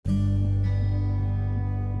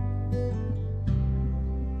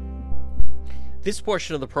This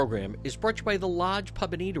portion of the program is brought to you by the Lodge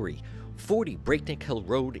Pub and Eatery, 40 Breakneck Hill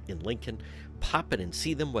Road in Lincoln. Pop in and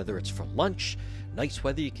see them, whether it's for lunch, nice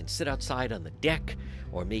weather, you can sit outside on the deck,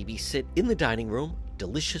 or maybe sit in the dining room.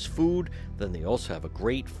 Delicious food. Then they also have a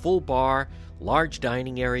great full bar, large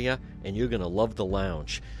dining area, and you're going to love the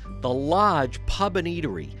lounge. The Lodge Pub and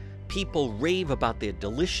Eatery. People rave about their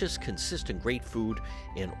delicious, consistent, great food,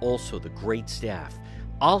 and also the great staff.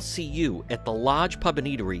 I'll see you at the Lodge Pub and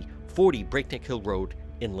Eatery, 40 Breakneck Hill Road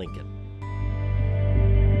in Lincoln.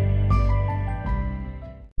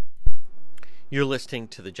 You're listening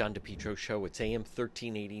to the John DePietro Show. It's AM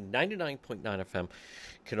 1380, 99.9 FM. You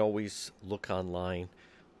can always look online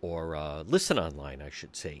or listen online, I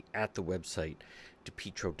should say, at the website,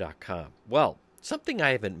 DePietro.com. Well, something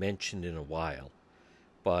I haven't mentioned in a while,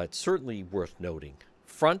 but certainly worth noting.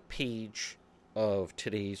 Front page of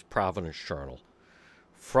today's Providence Journal.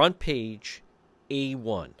 Front page,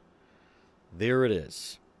 A1. There it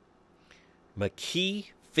is.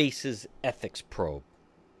 McKee faces ethics probe.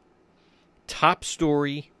 Top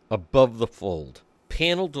story above the fold.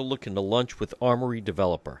 Panel to look into lunch with Armory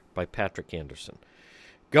developer by Patrick Anderson.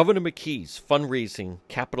 Governor McKee's fundraising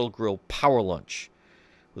Capitol Grill power lunch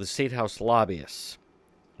with a State House lobbyist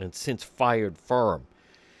and since fired firm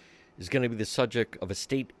is going to be the subject of a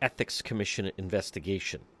state ethics commission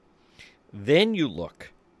investigation. Then you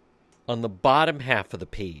look on the bottom half of the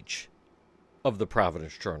page of the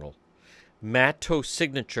Providence Journal. Matos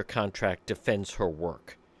signature contract defends her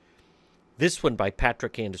work. This one by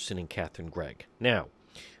Patrick Anderson and Catherine Gregg. Now,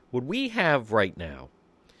 what we have right now,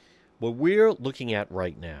 what we're looking at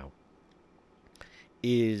right now,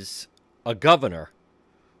 is a governor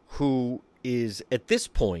who is, at this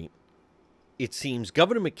point, it seems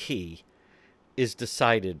Governor McKee is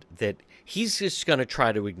decided that he's just going to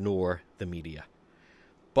try to ignore the media.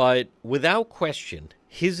 But without question,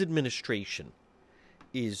 his administration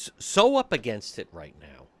is so up against it right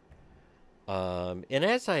now. And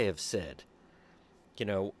as I have said, you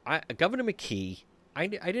know, Governor McKee, I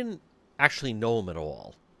didn't actually know him at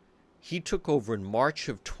all. He took over in March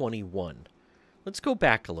of 21. Let's go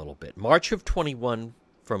back a little bit. March of 21,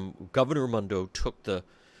 from Governor Raimondo took the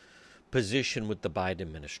position with the Biden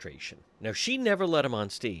administration. Now, she never let him on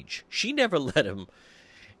stage. She never let him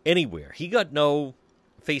anywhere. He got no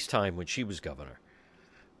FaceTime when she was governor.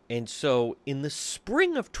 And so in the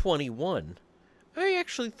spring of 21, I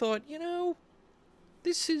actually thought, you know,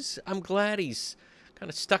 I'm glad he's kind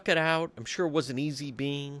of stuck it out. I'm sure it wasn't easy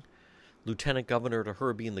being lieutenant governor to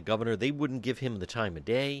her being the governor. They wouldn't give him the time of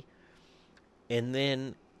day. And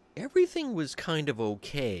then everything was kind of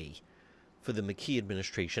okay for the McKee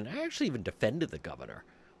administration. I actually even defended the governor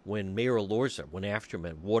when Mayor Elorza went after him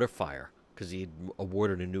at Waterfire because he had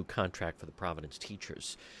awarded a new contract for the Providence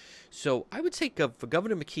teachers. So I would say for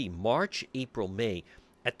Governor McKee, March, April, May,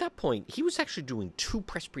 at that point, he was actually doing 2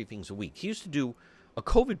 press briefings a week. He used to do a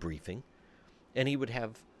COVID briefing, and he would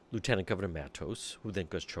have Lieutenant Governor Matos, who then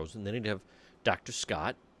was chosen. Then he'd have Dr.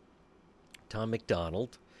 Scott, Tom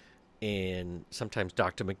McDonald, and sometimes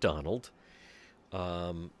Dr. McDonald.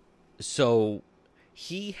 So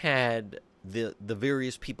he had the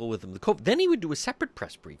various people with him. Then he would do a separate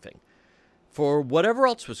press briefing for whatever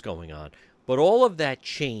else was going on. But all of that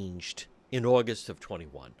changed in August of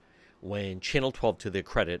 21 when Channel 12, to their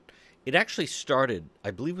credit, it actually started, I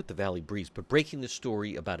believe, with the Valley Breeze, but breaking the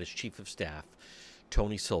story about his chief of staff,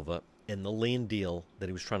 Tony Silva, and the land deal that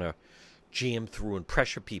he was trying to jam through and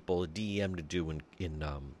pressure people, DEM, to do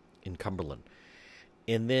in Cumberland.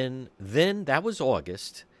 And then that was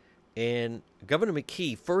August, and Governor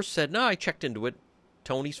McKee first said, no, I checked into it.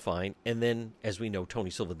 Tony's fine. And then, as we know, Tony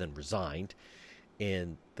Silva then resigned,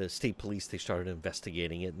 and the state police, they started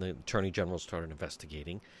investigating it, and the attorney general started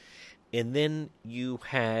investigating. And then you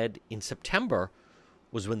had, in September,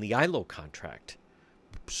 was when the ILO contract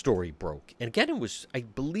story broke. And again, it was, I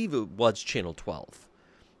believe it was Channel 12.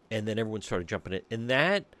 And then everyone started jumping it. And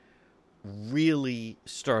that really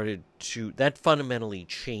that fundamentally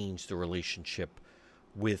changed the relationship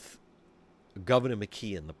with Governor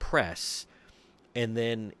McKee and the press. And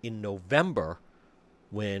then in November,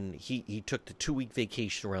 when he took the 2-week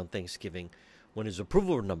vacation around Thanksgiving, when his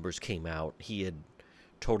approval numbers came out, he had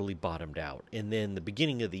totally bottomed out. And then the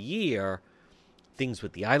beginning of the year, things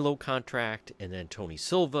with the ILO contract, and then Tony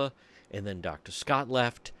Silva, and then Dr. Scott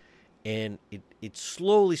left, and it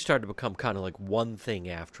slowly started to become kind of like one thing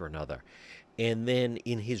after another. And then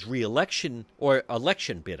in his re-election, or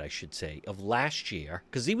election bid, I should say, of last year,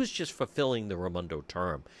 because he was just fulfilling the Raimondo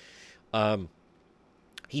term,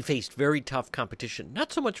 he faced very tough competition,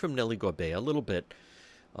 not so much from Nellie Gorbea, a little bit,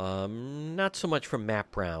 not so much from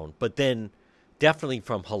Matt Brown, but then definitely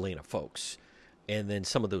from Helena Folks. and then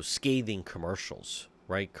some of those scathing commercials,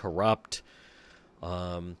 right? Corrupt.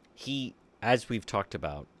 He, as we've talked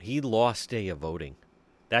about, he lost day of voting.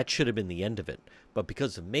 That should have been the end of it. But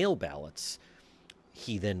because of mail ballots,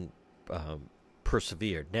 he then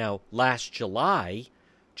persevered. Now, last July,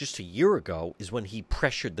 just a year ago, is when he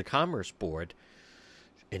pressured the Commerce Board,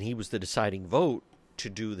 and he was the deciding vote to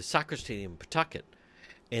do the soccer stadium in Pawtucket.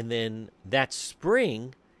 And then that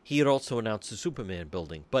spring, he had also announced the Superman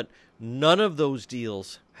building. But none of those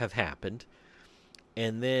deals have happened.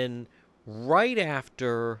 And then right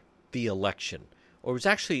after the election, or it was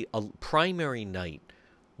actually a primary night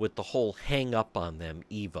with the whole hang up on them,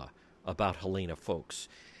 Eva, about Helena Folks,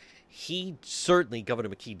 Governor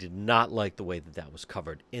McKee did not like the way that that was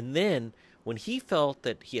covered. And then when he felt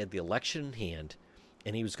that he had the election in hand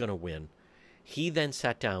and he was going to win, he then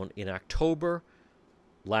sat down in October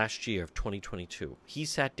last year of 2022. He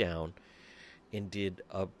sat down and did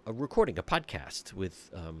a recording, a podcast with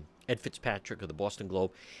Ed Fitzpatrick of the Boston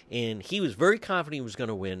Globe. And he was very confident he was going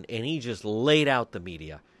to win, and he just laid out the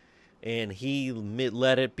media. And he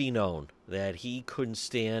let it be known that he couldn't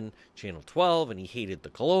stand Channel 12 and he hated the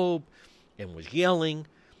Globe and was yelling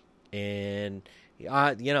and,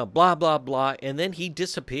 blah, blah, blah. And then he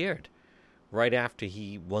disappeared right after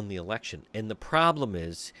he won the election. And the problem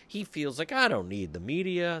is he feels like, I don't need the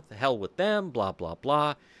media, the hell with them, blah, blah,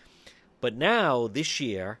 blah. But now, this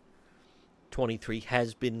year, 23,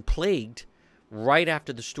 has been plagued right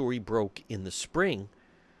after the story broke in the spring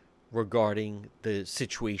regarding the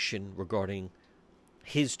situation regarding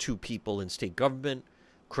his two people in state government,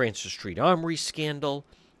 Cranston Street Armory scandal.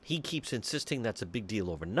 He keeps insisting that's a big deal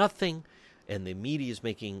over nothing, and the media is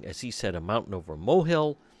making, as he said, a mountain over a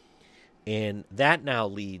molehill. And that now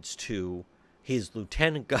leads to his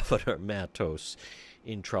lieutenant governor, Matos,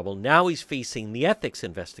 in trouble. Now he's facing the ethics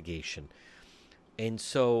investigation. And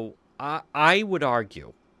so I would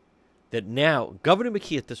argue that now Governor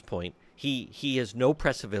McKee at this point, he has no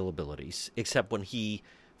press availabilities except when he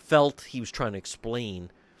felt he was trying to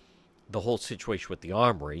explain the whole situation with the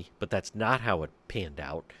Armory, but that's not how it panned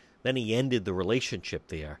out. Then he ended the relationship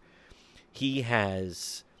there. He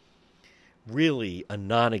has really a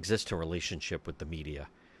non-existent relationship with the media.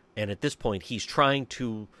 And at this point, he's trying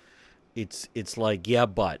to, it's like, yeah,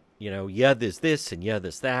 but, yeah, there's this and yeah,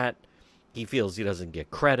 there's that. He feels he doesn't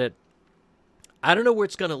get credit. I don't know where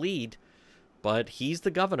it's going to lead, but he's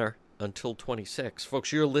the governor until 26.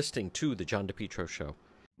 Folks, you're listening to The John DePietro Show.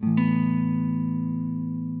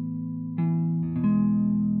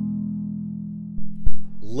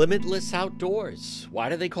 Limitless Outdoors. Why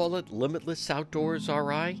do they call it Limitless Outdoors,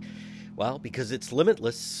 RI? Well, because it's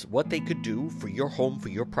limitless what they could do for your home, for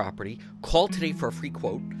your property. Call today for a free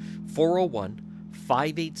quote,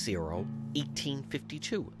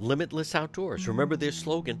 401-580-1852. Limitless Outdoors. Remember their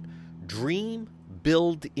slogan, Dream,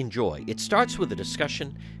 Build, Enjoy. It starts with a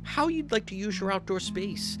discussion how you'd like to use your outdoor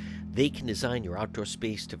space. They can design your outdoor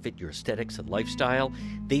space to fit your aesthetics and lifestyle.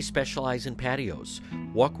 They specialize in patios,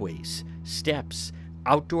 walkways, steps,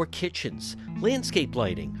 outdoor kitchens, landscape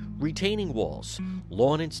lighting, retaining walls,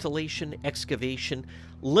 lawn installation, excavation,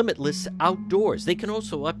 Limitless Outdoors. They can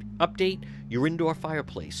also update your indoor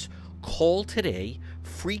fireplace. Call today,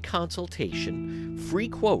 free consultation, free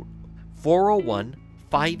quote,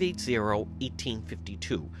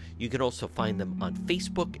 401-580-1852. You can also find them on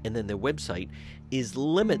Facebook, and then their website is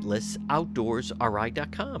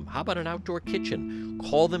limitlessoutdoorsri.com. How about an outdoor kitchen?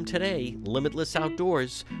 Call them today, Limitless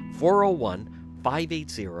Outdoors,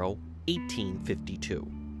 401-580-1852.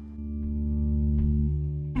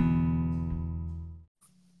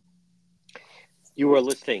 You are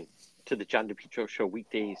listening to the John DePietro Show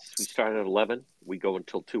weekdays. We start at 11. We go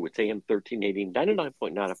until 2. It's AM 1380,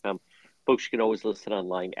 99.9 FM. Folks, you can always listen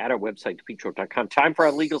online at our website, DePietro.com. Time for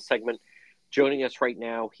our legal segment. Joining us right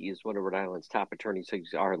now, he is one of Rhode Island's top attorneys.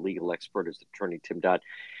 He's our legal expert, is attorney Tim Dodd.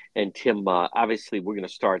 And Tim, obviously, we're going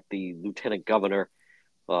to start the lieutenant governor,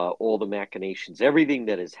 all the machinations, everything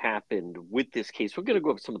that has happened with this case. We're going to go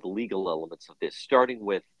over some of the legal elements of this, starting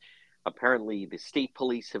with apparently the state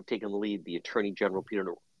police have taken the lead. The Attorney General,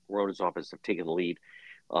 Peter Nerona's office, have taken the lead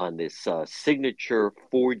on this signature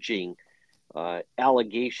forging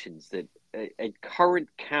allegations that at current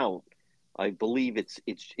count, I believe it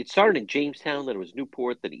started in Jamestown, then it was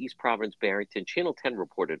Newport, then East Providence, Barrington. Channel 10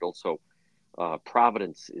 reported also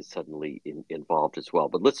Providence is suddenly involved as well.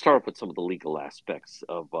 But let's start off with some of the legal aspects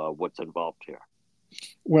of what's involved here.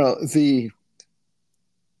 Well, the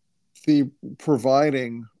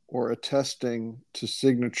providing or attesting to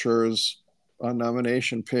signatures on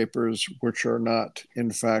nomination papers which are not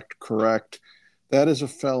in fact correct, that is a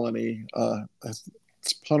felony.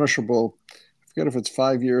 It's punishable forget if it's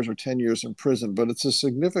 5 years or 10 years in prison, but it's a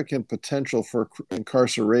significant potential for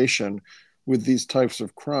incarceration with these types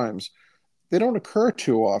of crimes. They don't occur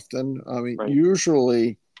too often. I mean, Right.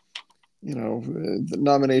 usually, the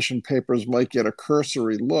nomination papers might get a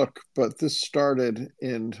cursory look, but this started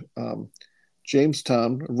in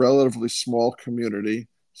Jamestown, a relatively small community.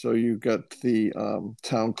 So you got the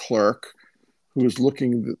town clerk who's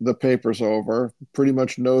looking the papers over, pretty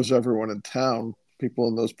much knows everyone in town. People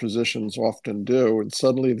in those positions often do, and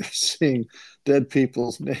suddenly they're seeing dead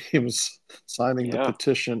people's names, signing the Yeah.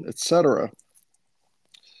 petition, etc.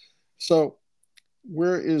 So,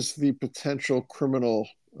 where is the potential criminal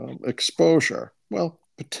exposure? Well,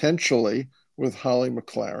 potentially with Holly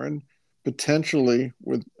McLaren, potentially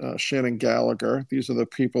with Shannon Gallagher. These are the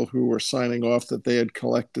people who were signing off that they had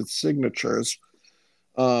collected signatures.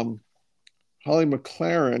 Um, Holly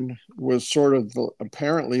McLaren was sort of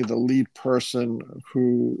apparently the lead person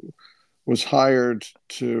who was hired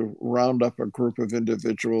to round up a group of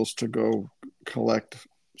individuals to go collect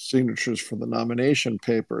signatures for the nomination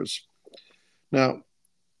papers. Now,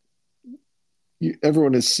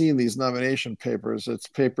 everyone has seen these nomination papers. It's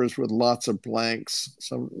papers with lots of blanks.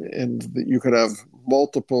 And you could have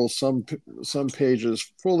multiple, some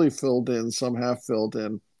pages fully filled in, some half filled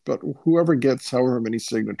in. But whoever gets however many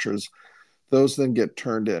signatures, those then get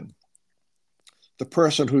turned in. The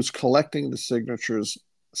person who's collecting the signatures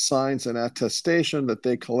signs an attestation that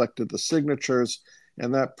they collected the signatures,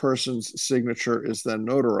 and that person's signature is then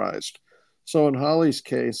notarized. So in Holly's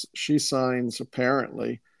case, she signs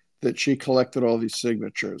apparently that she collected all these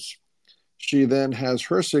signatures. She then has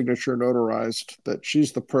her signature notarized that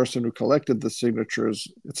she's the person who collected the signatures.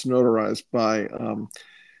 It's notarized by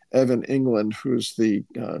Evan England, who's the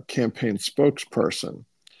campaign spokesperson.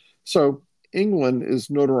 So England is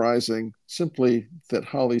notarizing simply that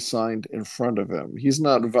Holly signed in front of him. He's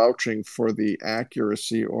not vouching for the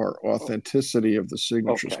accuracy or authenticity of the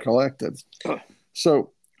signatures Okay. collected.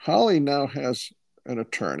 So Holly now has an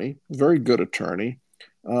attorney, a very good attorney,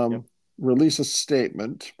 Yep. release a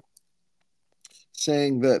statement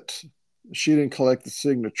saying that she didn't collect the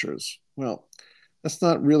signatures. Well, that's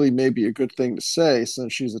not really maybe a good thing to say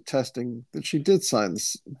since she's attesting that she did sign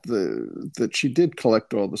that she did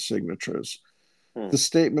collect all the signatures. Hmm. The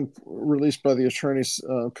statement released by the attorneys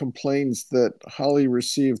complains that Holly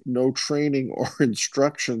received no training or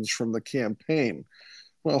instructions from the campaign.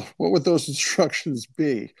 Well, what would those instructions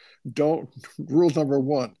be? Don't, rule number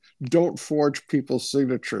one, don't forge people's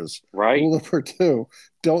signatures. Right. Rule number two,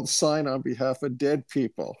 don't sign on behalf of dead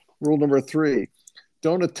people. Rule number three,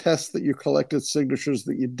 don't attest that you collected signatures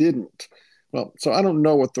that you didn't. Well, so I don't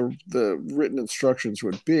know what the written instructions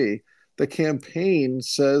would be. The campaign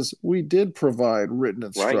says we did provide written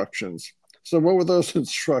Right. instructions. So what would those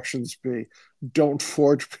instructions be? Don't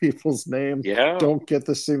forge people's names. Yeah. Don't get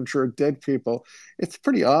the signature of dead people. It's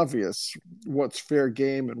pretty obvious what's fair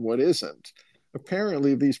game and what isn't.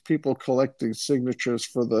 Apparently, these people collecting signatures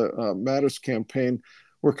for the Matos campaign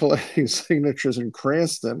were collecting signatures in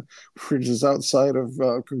Cranston, which is outside of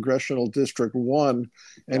Congressional District 1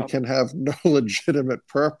 and Yep. can have no legitimate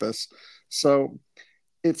purpose. So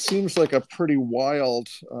it seems like a pretty wild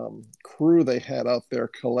crew they had out there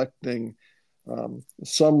collecting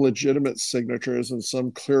some legitimate signatures and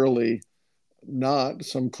some clearly not,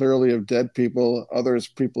 some clearly of dead people. Others,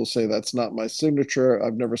 people say that's not my signature.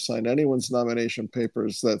 I've never signed anyone's nomination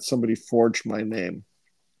papers, that somebody forged my name.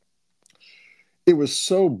 It was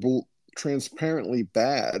so transparently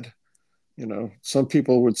bad. Some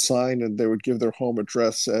people would sign and they would give their home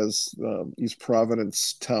address as East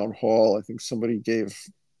Providence Town Hall. I think somebody gave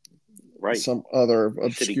Right. some other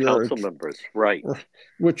City obscure, council members. Right.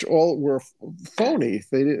 which all were phony.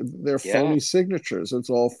 They're Yeah. phony signatures. It's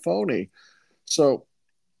all phony. So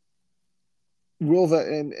will that,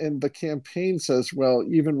 and the campaign says, well,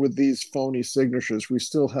 even with these phony signatures, we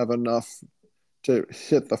still have enough to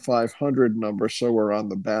hit the 500 number, so we're on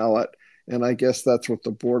the ballot. And I guess that's what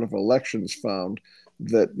the Board of Elections found,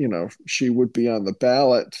 that she would be on the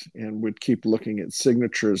ballot and would keep looking at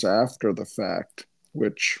signatures after the fact,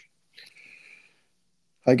 which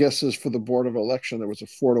I guess is for the Board of Election. There was a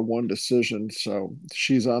 4-1 decision, so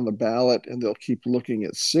she's on the ballot and they'll keep looking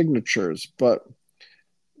at signatures. But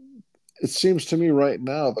it seems to me right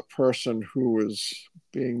now the person who is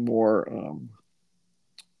being more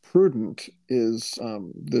prudent is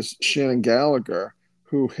this Shannon Gallagher,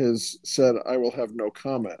 who has said, I will have no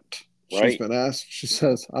comment. She's Right. been asked, she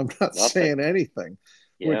says, I'm not Nothing. saying anything,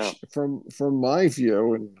 Yeah. which from my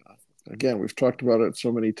view, and again, we've talked about it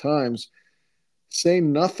so many times, say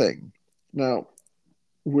nothing. Now,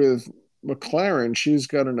 with McLaren, she's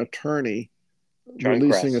got an attorney John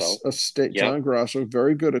releasing Grasso. a state. Yep. John Grasso,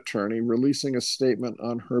 very good attorney, releasing a statement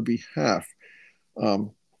on her behalf.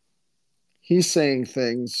 Um, he's saying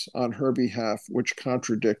things on her behalf which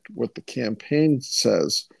contradict what the campaign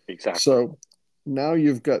says. Exactly. So now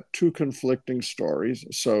you've got two conflicting stories.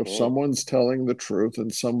 So Mm, someone's telling the truth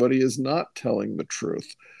and somebody is not telling the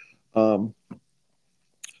truth. Um,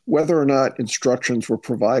 whether or not instructions were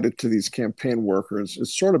provided to these campaign workers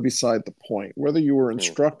is sort of beside the point. Whether you were mm,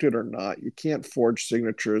 instructed or not, you can't forge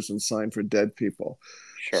signatures and sign for dead people.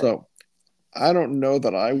 sure. So I don't know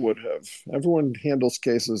that I would have. Everyone handles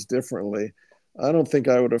cases differently. I don't think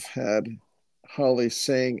I would have had Holly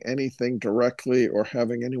saying anything directly or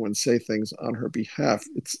having anyone say things on her behalf.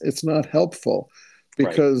 It's not helpful Right.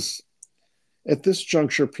 because at this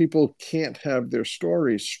juncture, people can't have their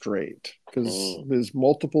stories straight because Mm, there's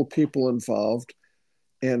multiple people involved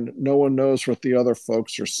and no one knows what the other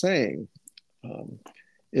folks are saying. Um,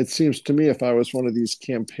 it seems to me if I was one of these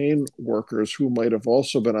campaign workers who might have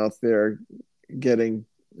also been out there getting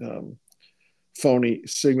um, phony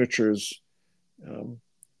signatures, um,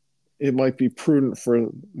 it might be prudent for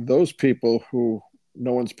those people who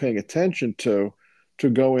no one's paying attention to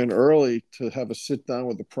go in early to have a sit down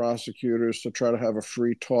with the prosecutors to try to have a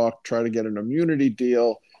free talk, try to get an immunity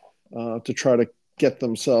deal, to try to get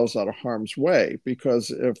themselves out of harm's way. Because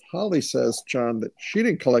if Holly says, John, that she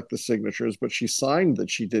didn't collect the signatures, but she signed that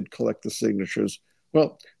she did collect the signatures,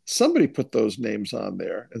 well, somebody put those names on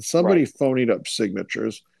there and somebody right. phonied up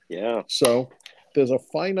signatures. Yeah. So there's a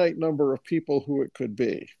finite number of people who it could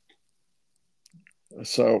be.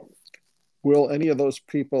 So will any of those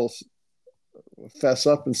people fess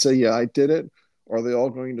up and say, yeah, I did it? Or are they all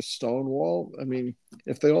going to stonewall? I mean,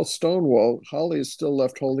 if they all stonewall, Holly is still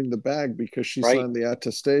left holding the bag because she Right. signed the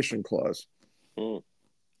attestation clause. Mm,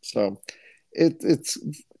 So it's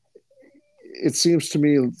it seems to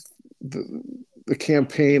me the, the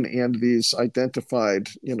campaign and these identified,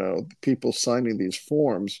 people signing these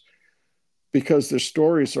forms, because their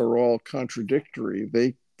stories are all contradictory,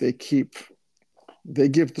 they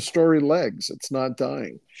give the story legs. It's not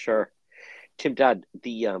dying. sure. Tim Dodd,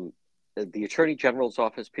 the Attorney General's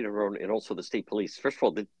office, Peter Roan, and also the state police. First of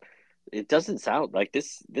all, it doesn't sound like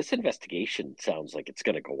this investigation sounds like it's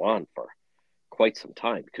going to go on for quite some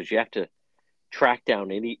time because you have to track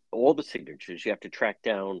down all the signatures. You have to track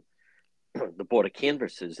down the board of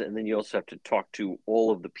canvassers, and then you also have to talk to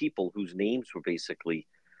all of the people whose names were basically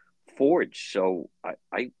forged. So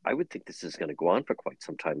I would think this is going to go on for quite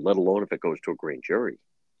some time, let alone if it goes to a grand jury.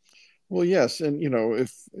 Well, yes, and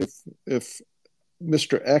if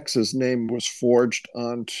Mr. X's name was forged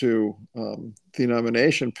onto the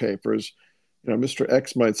nomination papers, Mr.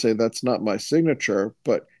 X might say that's not my signature,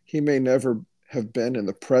 but he may never have been in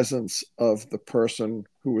the presence of the person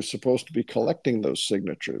who was supposed to be collecting those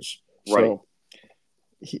signatures. Right. So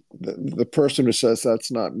the person who says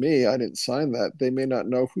that's not me, I didn't sign that, they may not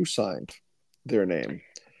know who signed their name.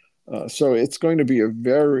 So it's going to be a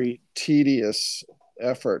very tedious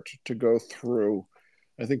effort to go through.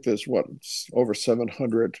 I think there's over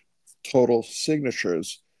 700 total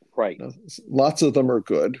signatures. Right. Now, lots of them are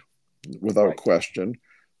good, without Right. question,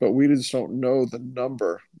 but we just don't know the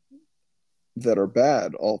number that are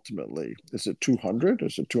bad ultimately. Is it 200?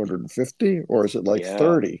 Is it 250? Or is it like Yeah.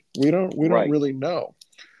 30? We don't Right. really know.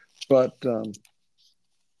 But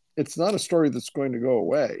it's not a story that's going to go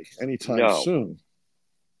away anytime No. soon.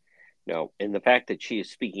 No. And the fact that she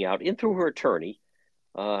is speaking out and through her attorney,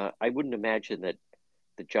 I wouldn't imagine that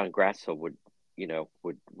John Grasso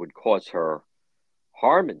would cause her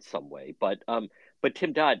harm in some way. But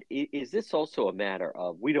Tim Dodd, is this also a matter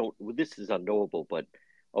of we don't? This is unknowable, but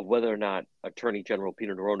of whether or not Attorney General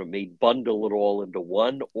Peter Nerona may bundle it all into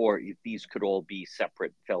one, or if these could all be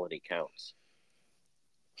separate felony counts.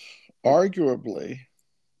 Arguably,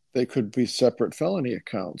 they could be separate felony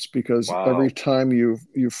accounts because every Wow. time you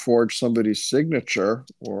forge somebody's signature,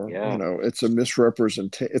 or Yeah. it's a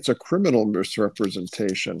misrepresentation, it's a criminal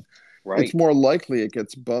misrepresentation. It's Right. more likely it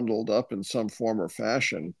gets bundled up in some form or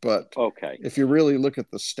fashion. But Okay. if you really look at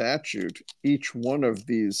the statute, each one of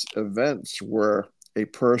these events where a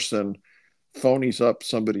person phonies up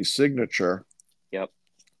somebody's signature, Yep.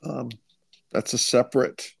 um, that's a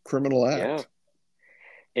separate criminal Yeah. act.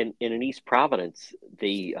 And in East Providence,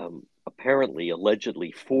 they apparently,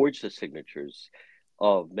 allegedly forged the signatures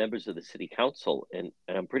of members of the city council, and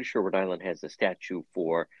I'm pretty sure Rhode Island has a statute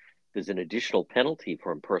for there's an additional penalty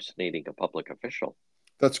for impersonating a public official.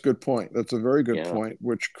 That's a good point. That's a very good Yeah. point,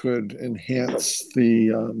 which could enhance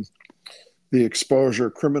the exposure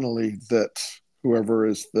criminally that whoever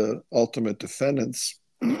is the ultimate defendants,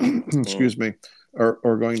 Mm, excuse me,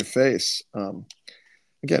 are going to face.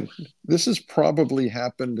 again, this has probably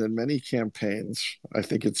happened in many campaigns. I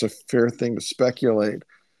think it's a fair thing to speculate,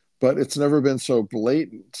 but it's never been so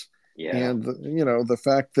blatant. Yeah. And the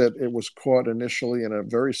fact that it was caught initially in a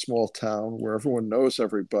very small town where everyone knows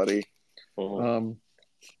everybody, Mhm. um,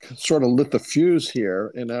 sort of lit the fuse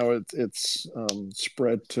here, and now it's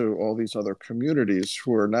spread to all these other communities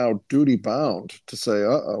who are now duty bound to say,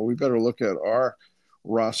 "Uh-oh, we better look at our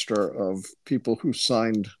roster of people who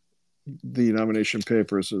signed the nomination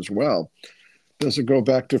papers as well." Does it go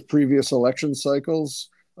back to previous election cycles?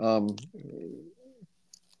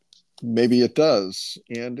 Maybe it does.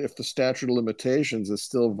 And if the statute of limitations is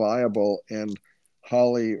still viable and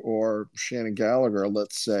Holly or Shannon Gallagher,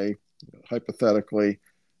 let's say, hypothetically,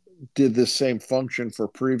 did this same function for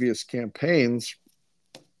previous campaigns,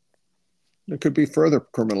 there could be further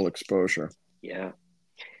criminal exposure. Yeah.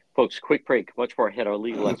 Folks, quick break. Much more ahead. Our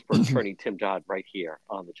legal expert, attorney Tim Dodd, right here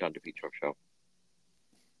on the John DePietro Show.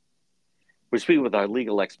 We're speaking with our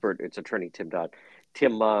legal expert. It's attorney Tim Dodd.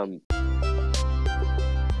 Tim,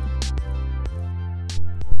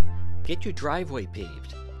 Get your driveway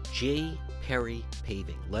paved. J. Perry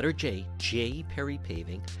Paving. Letter J. J. Perry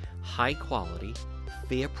Paving. High quality,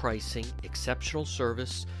 fair pricing, exceptional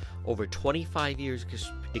service. Over 25 years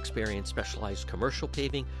experience, specialized commercial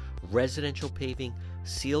paving, residential paving,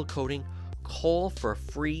 seal coating. Call for a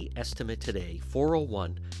free estimate today,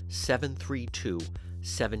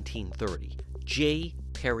 401-732-1730. J.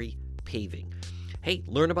 Perry Paving. Hey,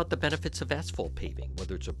 learn about the benefits of asphalt paving,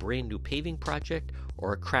 whether it's a brand new paving project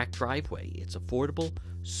or a cracked driveway. It's affordable,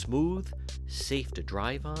 smooth, safe to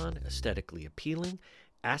drive on, aesthetically appealing.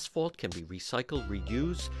 Asphalt can be recycled,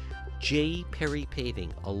 reused. J. Perry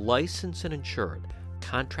Paving, a licensed and insured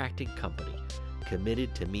contracting company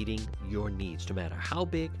committed to meeting your needs, no matter how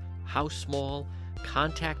big, how small.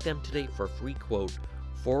 Contact them today for a free quote,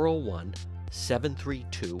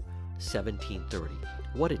 401-732-1730.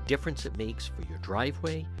 What a difference it makes for your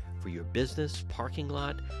driveway, for your business, parking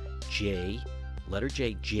lot. Letter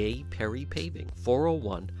J, J. Perry Paving,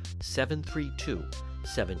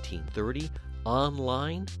 401-732-1730.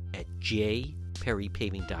 Online at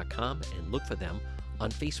jperrypaving.com and look for them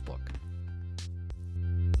on Facebook.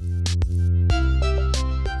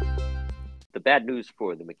 the bad news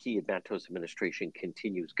for the McKee and Matos administration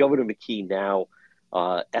continues. Governor McKee now,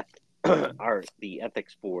 the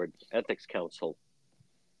ethics council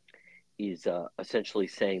is essentially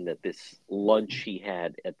saying that this lunch he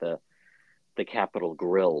had at the Capitol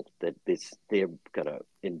Grill, that they're gonna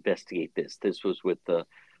investigate this. This was with the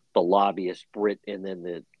lobbyist Britt, and then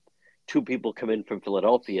the two people come in from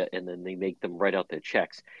Philadelphia, and then they make them write out their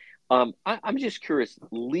checks. I'm just curious,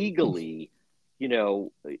 legally,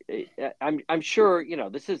 I'm sure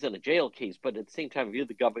this isn't a jail case, but at the same time, if you're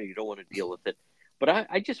the governor, you don't want to deal with it. But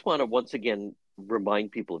I just want to once again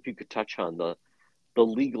remind people, if you could touch on the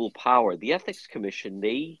legal power, the ethics commission,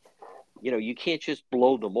 you can't just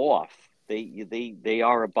blow them off. They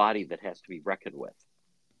are a body that has to be reckoned with.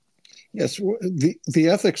 Yes, the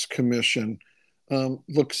ethics commission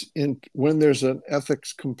looks in when there's an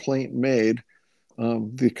ethics complaint made.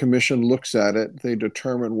 The commission looks at it. They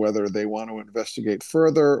determine whether they want to investigate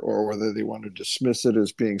further or whether they want to dismiss it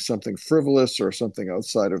as being something frivolous or something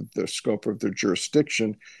outside of the scope of their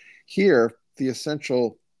jurisdiction. Here, the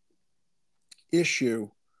essential issue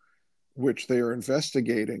which they are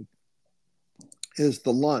investigating is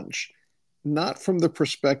the lunch, not from the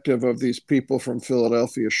perspective of these people from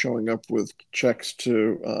Philadelphia showing up with checks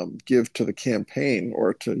to give to the campaign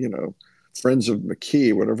or to, friends of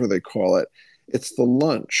McKee, whatever they call it. It's the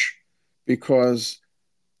lunch, because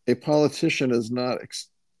a politician is not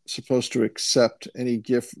supposed to accept any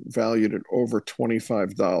gift valued at over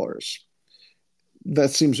 $25.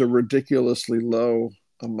 That seems a ridiculously low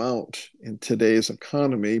amount in today's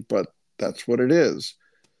economy, but that's what it is.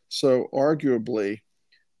 So arguably,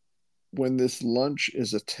 when this lunch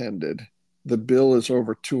is attended, the bill is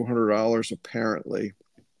over $200 apparently.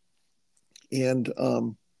 And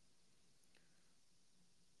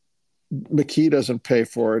McKee doesn't pay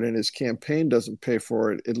for it and his campaign doesn't pay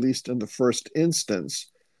for it, at least in the first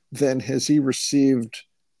instance. Then has he received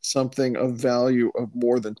something of value of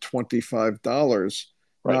more than $25,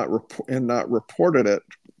 Right, not reported it,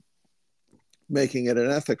 making it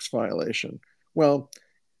an ethics violation? Well,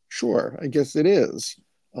 sure, I guess it is.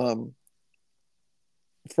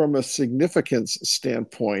 From a significance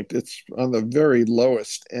standpoint, it's on the very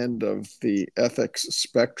lowest end of the ethics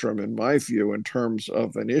spectrum, in my view, in terms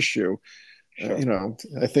of an issue. sure.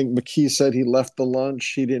 I think McKee said he left the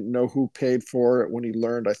lunch. He didn't know who paid for it. When he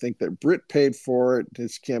learned, I think that Britt paid for it.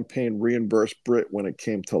 His campaign reimbursed Britt when it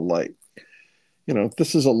came to light.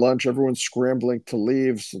 this is a lunch, everyone's scrambling to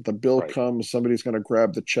leave. So the bill Right. comes, somebody's going to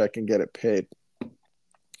grab the check and get it paid.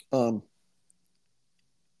 Um,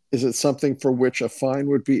 is it something for which a fine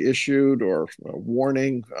would be issued or a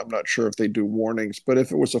warning? I'm not sure if they do warnings, but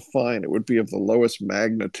if it was a fine, it would be of the lowest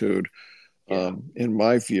magnitude, Yeah. in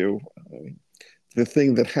my view. The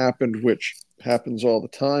thing that happened, which happens all the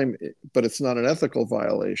time, but it's not an ethical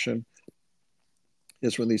violation,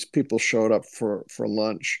 is when these people showed up for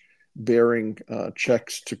lunch bearing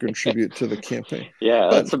checks to contribute to the campaign. Yeah,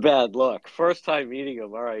 But that's a bad look. First time meeting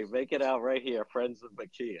him. All right, make it out right here, friends of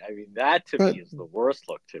McKee. I mean, that to me but is the worst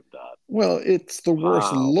look, Tim Dodd. well, it's the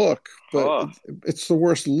worst Wow. look, but Huh. it's the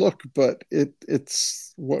worst look, but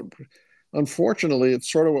it's what, unfortunately, it's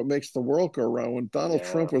sort of what makes the world go round. When Donald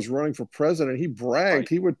Yeah. Trump was running for president, he bragged Right.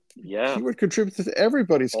 he would Yeah. he would contribute to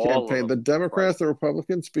everybody's All of campaign, the them. Right. Democrats, the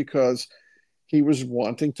Republicans, because he was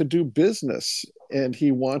wanting to do business and he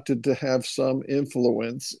wanted to have some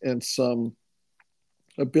influence and some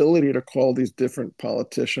ability to call these different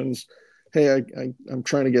politicians, hey, I'm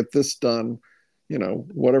trying to get this done,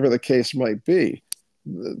 whatever the case might be.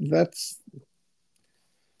 That's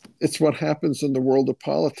It's what happens in the world of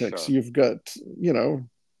politics. Sure. You've got,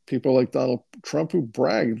 people like Donald Trump who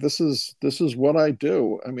brag, this is what I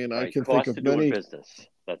do. I mean, I Right. can think Cost of of doing many. business.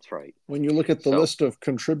 That's right. When you look at the So, list of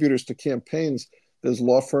contributors to campaigns, there's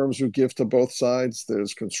law firms who give to both sides.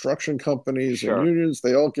 There's construction companies and sure. unions.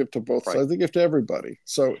 They all give to both Right. sides. They give to everybody.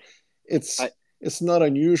 So it's I it's not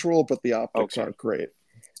unusual, but the optics okay. aren't great.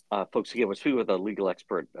 Folks, again, we're speaking with a legal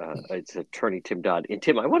expert. It's attorney Tim Dodd. And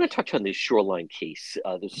Tim, I want to touch on this shoreline case.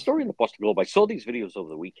 There's a story in the Boston Globe. I saw these videos over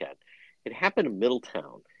the weekend. It happened in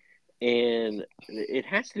Middletown, and it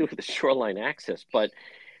has to do with the shoreline access. But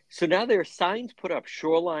so now there are signs put up,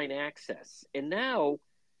 shoreline access, and now,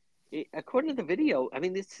 according to the video, I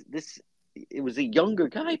mean, this it was a younger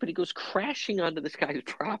guy, but he goes crashing onto this guy's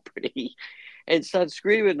property and starts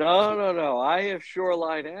screaming, "No, no, no! I have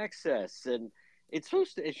shoreline access!" And it's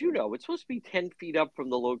supposed to, as you know, it's supposed to be 10 feet up from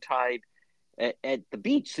the low tide at the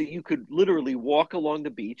beach, so you could literally walk along the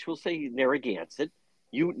beach. We'll say Narragansett.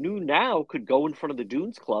 You now could go in front of the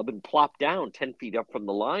Dunes Club and plop down 10 feet up from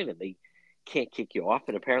the line, and they can't kick you off.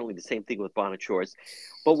 And apparently, the same thing with Bonnet Shores.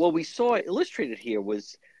 But what we saw illustrated here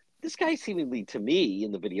was this guy, seemingly to me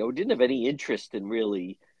in the video, didn't have any interest in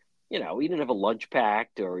really, he didn't have a lunch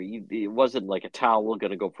packed, or it wasn't like a towel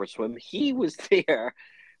going to go for a swim. He was there,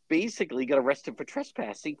 basically got arrested for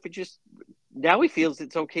trespassing for just, now he feels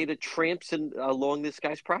it's okay to tramps along this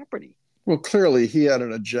guy's property. Well, clearly he had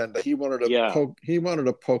an agenda. He wanted to Yeah, poke. He wanted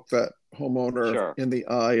to poke that homeowner sure. in the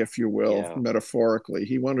eye, if you will, Yeah, metaphorically.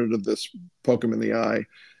 He wanted to this poke him in the eye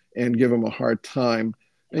and give him a hard time.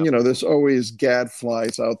 And yep. there's always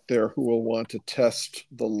gadflies out there who will want to test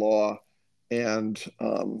the law and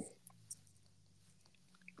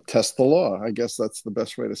test the law. I guess that's the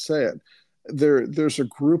best way to say it. There's a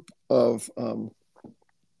group of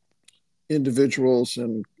individuals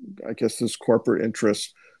and I guess this corporate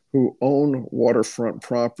interests who own waterfront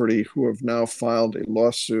property who have now filed a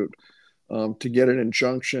lawsuit to get an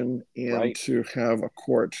injunction and Right. to have a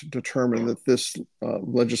court determine that this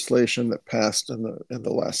legislation that passed in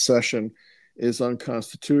the last session is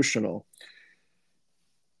unconstitutional.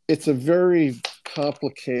 It's a very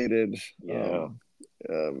complicated Yeah.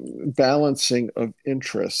 balancing of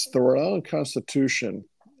interests. The Rhode Island Constitution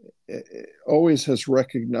always has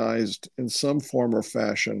recognized in some form or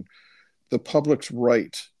fashion the public's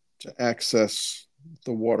right to access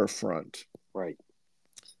the waterfront. Right.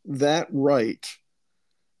 That right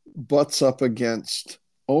butts up against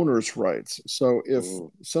owners' rights. So if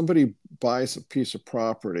somebody buys a piece of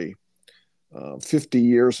property 50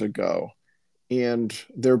 years ago and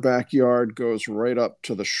their backyard goes right up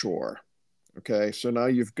to the shore, okay, so now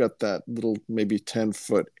you've got that little maybe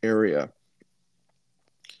 10-foot area.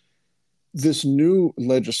 This new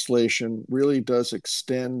legislation really does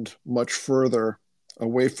extend much further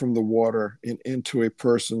away from the water and into a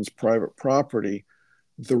person's private property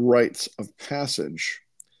the rights of passage.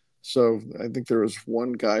 So I think there was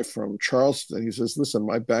one guy from Charleston. He says, "Listen,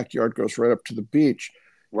 my backyard goes right up to the beach.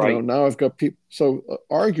 Right. Now I've got people." So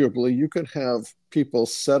arguably, you could have people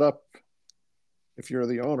set up, if you're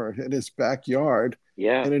the owner, in his backyard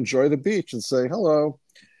Yeah. and enjoy the beach and say hello.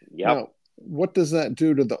 Yep. Now, what does that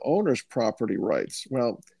do to the owner's property rights?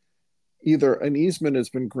 Well, either an easement has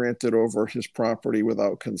been granted over his property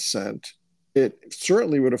without consent. It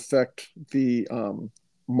certainly would affect the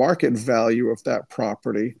market value of that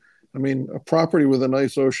property. I mean, a property with a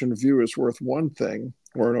nice ocean view is worth one thing.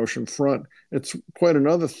 or an ocean front. It's quite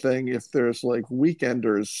another thing if there's like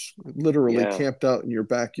weekenders literally Yeah. camped out in your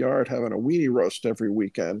backyard having a weenie roast every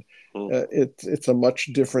weekend. It's a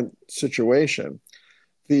much different situation.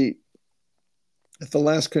 At the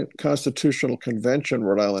last constitutional convention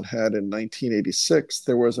Rhode Island had in 1986,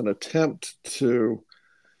 there was an attempt to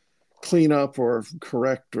clean up or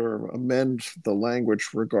correct or amend the language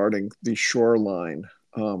regarding the shoreline.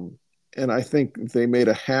 And I think they made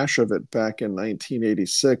a hash of it back in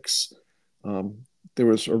 1986. There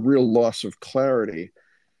was a real loss of clarity.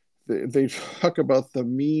 They talk about the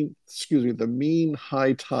mean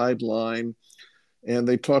high tide line, and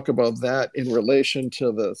they talk about that in relation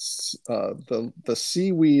to the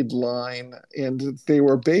seaweed line, and they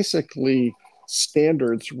were basically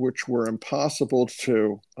standards which were impossible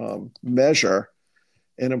to measure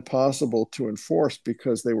and impossible to enforce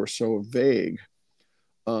because they were so vague.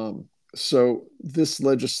 So this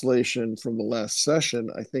legislation from the last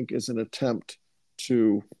session, I think, is an attempt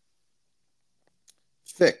to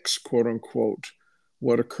fix, quote unquote,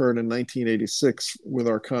 what occurred in 1986 with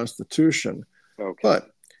our Constitution. Okay.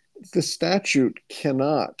 But the statute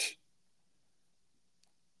cannot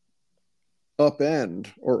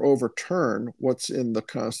upend or overturn what's in the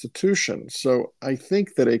Constitution. So I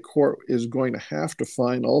think that a court is going to have to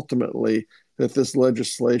find ultimately that this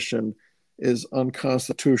legislation is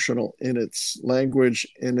unconstitutional in its language,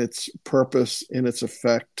 in its purpose, in its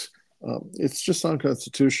effect. It's just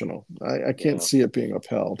unconstitutional. I can't see it being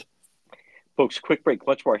upheld. Folks, quick break.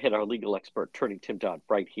 Much more ahead. Our legal expert, attorney Tim Dodd,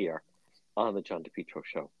 right here on the John DePietro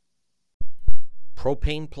Show.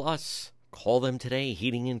 Propane Plus. Call them today.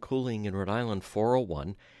 Heating and cooling in Rhode Island,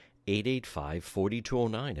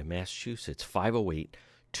 401-885-4209. In Massachusetts,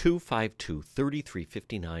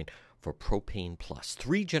 508-252-3359 for Propane Plus.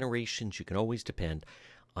 3 generations you can always depend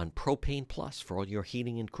on Propane Plus for all your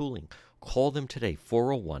heating and cooling. Call them today,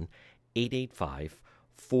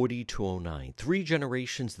 401-885-4209. 3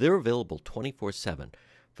 generations. They're available 24/7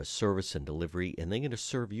 for service and delivery, and they're going to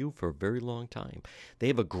serve you for a very long time. They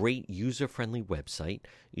have a great user-friendly website.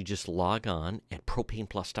 You just log on at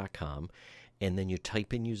propaneplus.com, and then you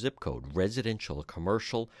type in your zip code, residential or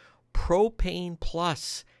commercial. Propane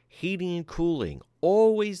Plus, heating and cooling,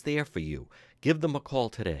 always there for you. Give them a call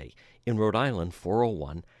today. In Rhode Island,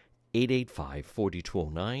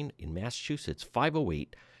 401-885-4209. In Massachusetts,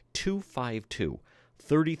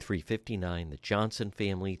 508-252-3359. The Johnson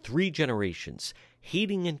family, 3 generations.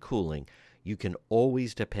 Heating and cooling, you can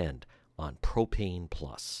always depend on Propane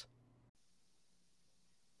Plus.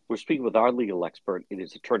 We're speaking with our legal expert. It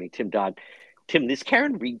is attorney Tim Dodd. Tim, this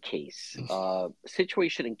Karen Reed case,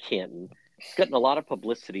 situation in Canton, it's gotten a lot of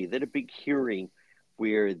publicity. They had a big hearing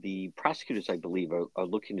where the prosecutors, I believe, are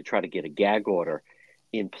looking to try to get a gag order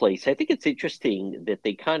in place. I think it's interesting that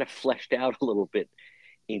they kind of fleshed out a little bit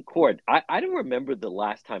in court. I don't remember the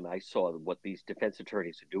last time I saw what these defense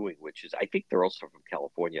attorneys are doing, which is, I think they're also from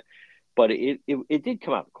California, but it did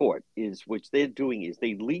come out in court, which they're doing is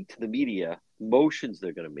they leak to the media motions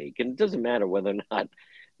they're going to make, and it doesn't matter whether or not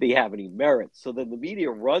they have any merit. So then the media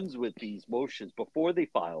runs with these motions before they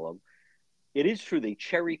file them. It is true they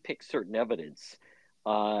cherry pick certain evidence.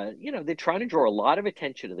 They're trying to draw a lot of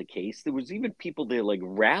attention to the case. There was even people there like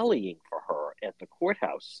rallying for her at the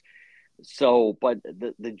courthouse. So, but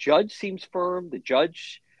the judge seems firm. The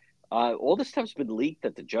judge, all this stuff's been leaked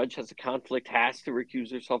that the judge has a conflict, has to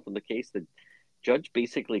recuse herself from the case. The judge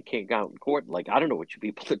basically can't go out in court. Like, I don't know what you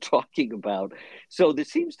people are talking about. So there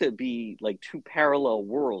seems to be like 2 parallel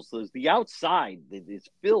worlds. There's the outside that is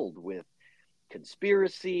filled with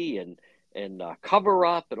conspiracy and cover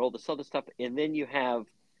up and all this other stuff. And then you have,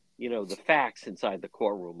 the facts inside the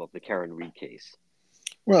courtroom of the Karen Reed case.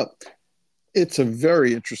 Well, it's a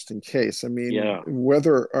very interesting case. I mean,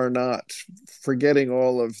 whether or not, forgetting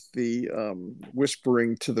all of the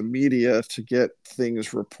whispering to the media to get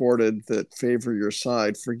things reported that favor your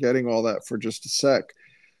side, forgetting all that for just a sec,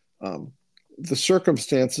 the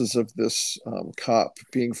circumstances of this cop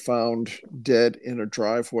being found dead in a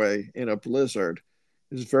driveway in a blizzard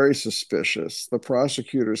is very suspicious. The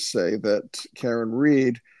prosecutors say that Karen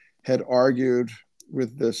Reed had argued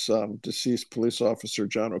with this deceased police officer,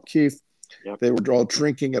 John O'Keefe. Yep. They were all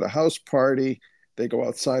drinking at a house party. They go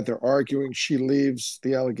outside, they're arguing. She leaves.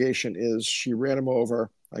 The allegation is she ran him over,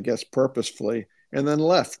 I guess purposefully, and then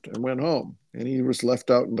left and went home. And he was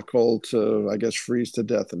left out in the cold to, I guess, freeze to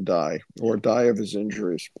death and die, or die of his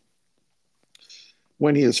injuries.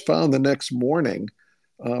 When he is found the next morning,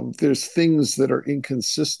 there's things that are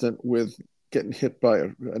inconsistent with getting hit by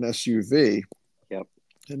an SUV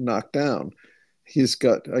and knocked down. He's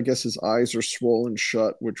got, I guess his eyes are swollen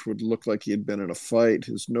shut, which would look like he had been in a fight.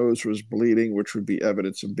 His nose was bleeding, which would be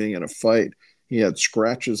evidence of being in a fight. He had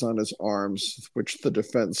scratches on his arms, which the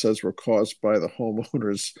defense says were caused by the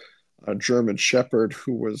homeowner's German Shepherd,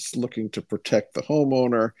 who was looking to protect the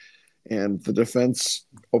homeowner. And the defense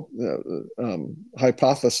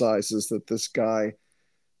hypothesizes that this guy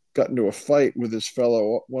got into a fight with his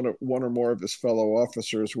fellow one or more of his fellow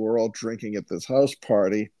officers who were all drinking at this house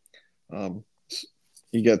party. Um,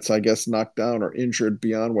 he gets, I guess, knocked down or injured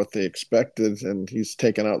beyond what they expected, and he's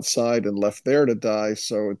taken outside and left there to die.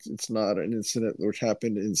 So it's not an incident which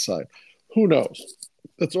happened inside. Who knows?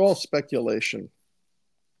 It's all speculation.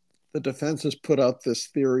 The defense has put out this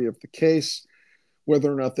theory of the case.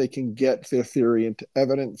 Whether or not they can get their theory into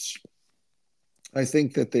evidence, I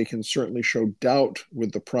think that they can certainly show doubt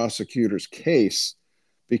with the prosecutor's case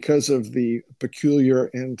because of the peculiar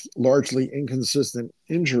and largely inconsistent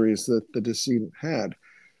injuries that the decedent had.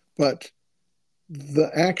 But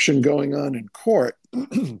the action going on in court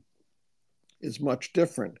is much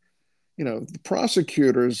different. You know, the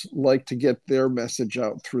prosecutors like to get their message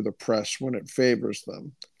out through the press when it favors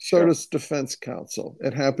them. So does defense counsel.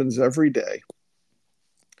 It happens every day,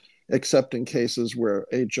 except in cases where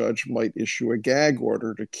a judge might issue a gag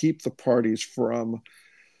order to keep the parties from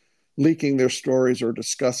leaking their stories or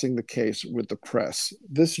discussing the case with the press.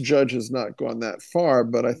 This judge has not gone that far,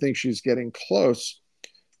 but I think she's getting close.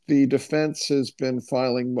 The defense has been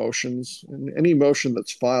filing motions, and any motion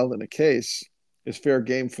that's filed in a case is fair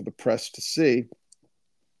game for the press to see.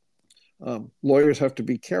 Lawyers have to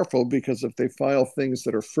be careful because if they file things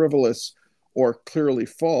that are frivolous or clearly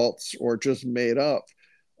false or just made up,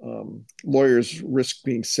 lawyers risk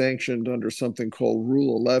being sanctioned under something called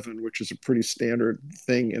Rule 11, which is a pretty standard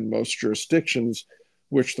thing in most jurisdictions,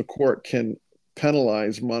 which the court can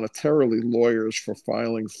penalize monetarily lawyers for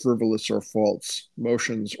filing frivolous or false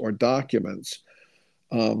motions or documents.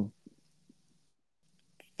 The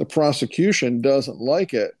prosecution doesn't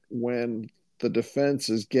like it when the defense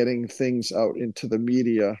is getting things out into the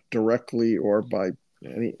media directly or by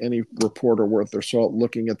any reporter worth their salt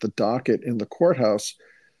looking at the docket in the courthouse.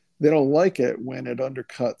 They don't like it when it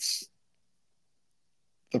undercuts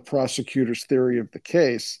the prosecutor's theory of the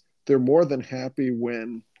case. They're more than happy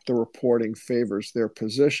when the reporting favors their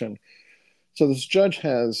position. So this judge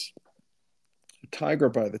has a tiger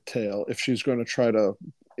by the tail if she's going to try to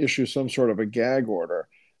issue some sort of a gag order.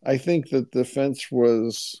 I think that the defense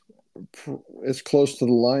was as close to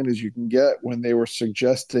the line as you can get when they were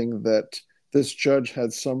suggesting that this judge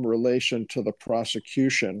had some relation to the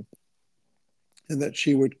prosecution and that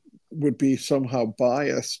she would be somehow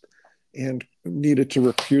biased and needed to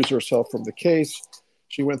recuse herself from the case.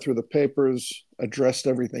 She went through the papers, addressed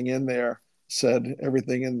everything in there, said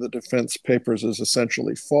everything in the defense papers is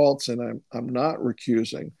essentially false, and I'm not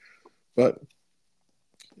recusing. But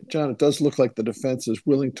John, it does look like the defense is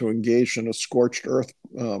willing to engage in a scorched earth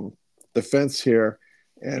defense here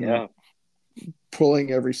and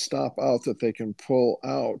pulling every stop out that they can pull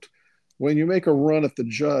out. When you make a run at the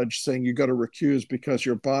judge saying you got to recuse because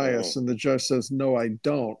you're biased, and the judge says, no, I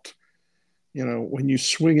don't. You know, when you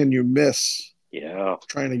swing and you miss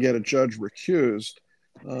trying to get a judge recused,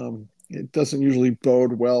 it doesn't usually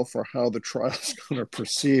bode well for how the trial is going to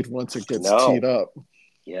proceed once it gets teed up.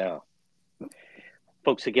 Yeah.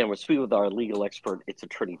 Folks, again, we're speaking with our legal expert. It's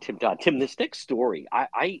attorney Tim Dodd. Tim, this next story,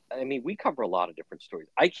 I mean, we cover a lot of different stories.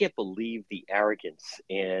 I can't believe the arrogance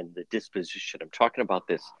and the disposition. I'm talking about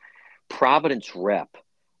this Providence rep,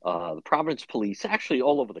 the Providence police, actually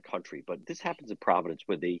all over the country, but this happens in Providence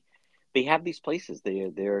where they have these places.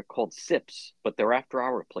 They're called SIPs, but they're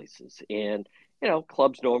after-hour places. And, you know,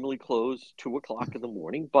 clubs normally close 2 o'clock in the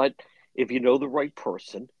morning, but if you know the right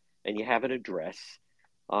person and you have an address,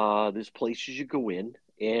 there's places you go in,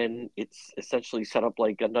 and it's essentially set up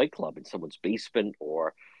like a nightclub in someone's basement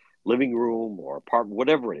or living room or apartment,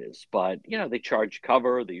 whatever it is. But, you know, they charge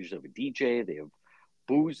cover. They usually have a DJ. They have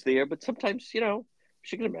booze there. But sometimes, you know,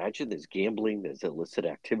 as you can imagine, there's gambling, there's illicit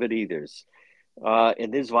activity,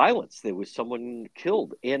 and there's violence. There was someone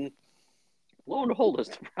killed. And lo and behold, as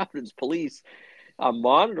the Providence police are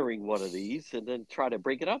monitoring one of these and then try to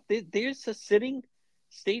break it up, there's a sitting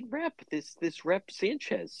state rep, this rep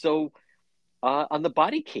Sanchez. So on the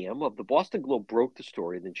body cam of the Boston Globe broke the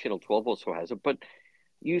story, and then Channel 12 also has it. But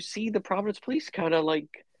you see the Providence police kind of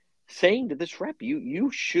like saying to this rep,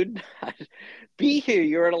 you should not be here.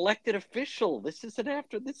 You're an elected official. This isn't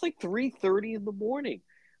after. It's like 3:30 in the morning.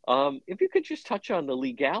 If you could just touch on the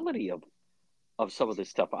legality of some of this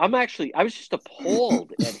stuff. I was just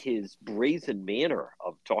appalled at his brazen manner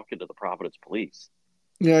of talking to the Providence police.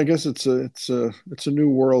 Yeah, I guess it's a new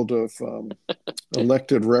world of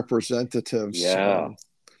elected representatives, Yeah,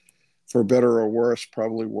 for better or worse,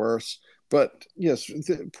 probably worse. But yes,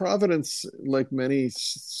 Providence, like many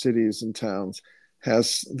cities and towns,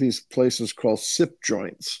 has these places called sip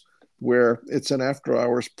joints, where it's an after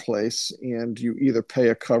hours place, and you either pay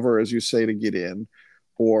a cover, as you say, to get in,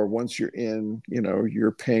 or once you're in,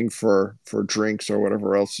 you're paying for drinks or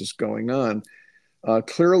whatever else is going on.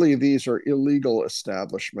 Clearly, these are illegal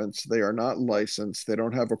establishments. They are not licensed. They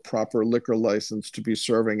don't have a proper liquor license to be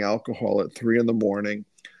serving alcohol at 3 in the morning.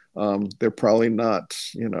 They're probably not,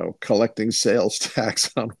 collecting sales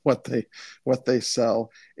tax on what they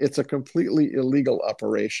sell. It's a completely illegal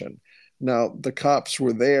operation. Now, the cops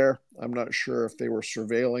were there. I'm not sure if they were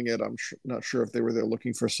surveilling it. Not sure if they were there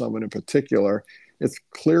looking for someone in particular. It's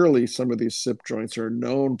clearly some of these sip joints are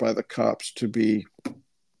known by the cops to be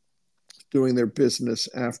doing their business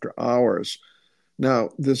after hours. Now,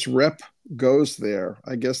 this rep goes there.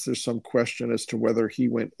 I guess there's some question as to whether he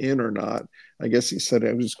went in or not. I guess he said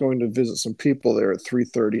I was going to visit some people there at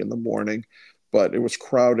 3:30 in the morning, but it was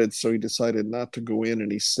crowded, so he decided not to go in,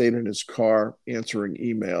 and he stayed in his car answering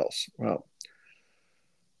emails. Well,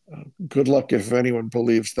 good luck if anyone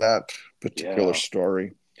believes that particular yeah,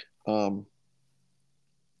 story. Um,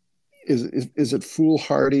 is it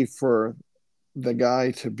foolhardy for the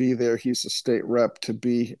guy to be there? He's a state rep, to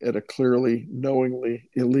be at a clearly, knowingly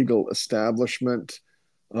illegal establishment.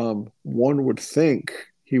 One would think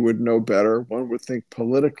he would know better. One would think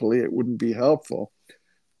politically it wouldn't be helpful.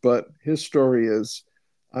 But his story is,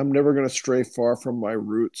 I'm never going to stray far from my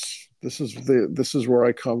roots. This is where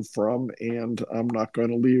I come from, and I'm not going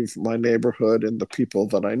to leave my neighborhood and the people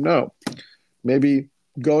that I know. Maybe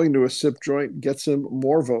going to a sip joint gets him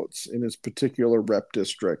more votes in his particular rep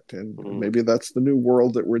district. And mm, maybe that's the new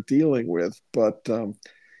world that we're dealing with. But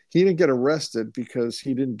he didn't get arrested because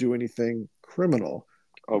he didn't do anything criminal.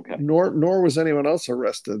 okay. Nor was anyone else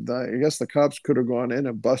arrested. I guess the cops could have gone in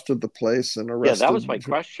and busted the place and Yeah, that was my arrested.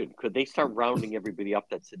 question. Could they start rounding everybody up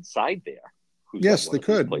that's inside there who's at Yes, one they of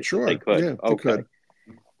these could. places? They Sure. could. Yeah, they Okay. could.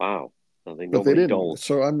 Wow. No, they But they normally didn't. don't.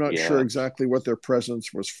 So I'm not sure Yeah. exactly what their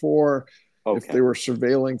presence was for, if they Okay. were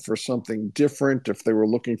surveilling for something different, if they were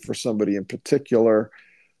looking for somebody in particular.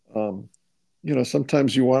 Um,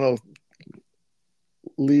 sometimes you want to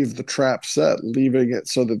leave the trap set, leaving it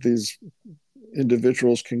so that these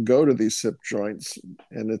individuals can go to these sip joints,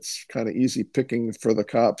 and it's kind of easy picking for the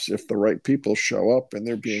cops if the right people show up and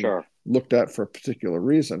they're being Sure. looked at for a particular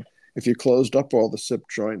reason. If you closed up all the sip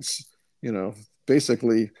joints,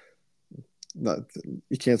 basically, not,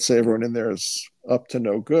 you can't say everyone in there is up to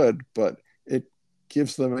no good, but it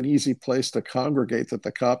gives them an easy place to congregate that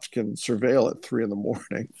the cops can surveil at 3 in the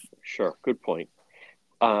morning. Sure. Good point.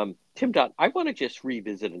 Tim Dodd, I want to just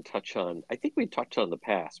revisit and touch on, I think we touched on the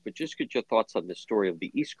past, but just get your thoughts on this story of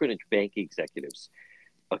the East Greenwich bank executives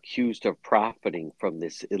accused of profiting from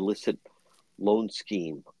this illicit loan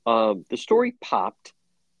scheme. The story popped.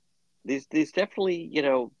 There's definitely,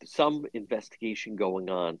 some investigation going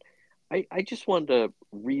on. I just wanted to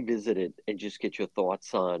revisit it and just get your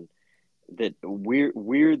thoughts on that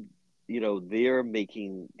we're they're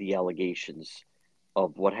making the allegations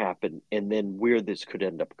of what happened and then where this could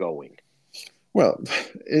end up going. Well,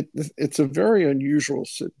 it's a very unusual.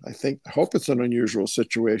 I hope it's an unusual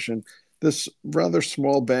situation. This rather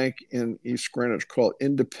small bank in East Greenwich called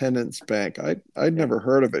Independence Bank. I'd Yeah. never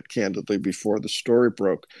heard of it, candidly, before the story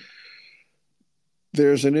broke.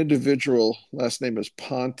 There's an individual, last name is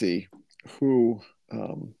Ponte, who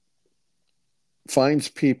um, finds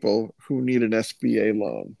people who need an SBA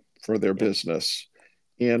loan for their Yep. business.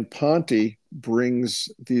 And Ponte brings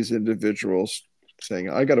these individuals saying,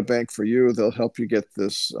 I got a bank for you. They'll help you get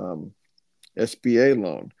this SBA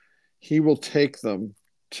loan. He will take them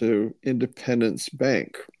to Independence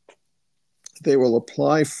Bank. They will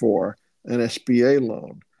apply for an SBA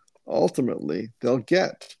loan. Ultimately, they'll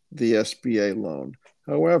get the SBA loan.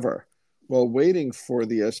 However, while waiting for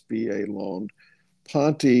the SBA loan,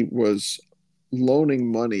 Ponte was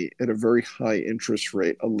loaning money at a very high interest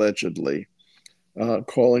rate, allegedly,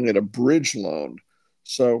 calling it a bridge loan.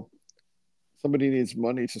 So somebody needs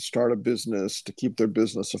money to start a business, to keep their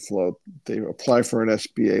business afloat. They apply for an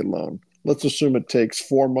SBA loan. Let's assume it takes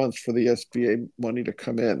 4 months for the SBA money to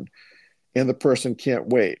come in, and the person can't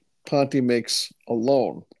wait. Ponte makes a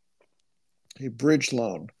loan, a bridge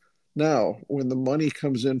loan. Now, when the money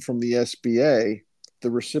comes in from the SBA,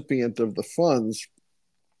 the recipient of the funds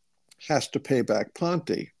has to pay back Ponte.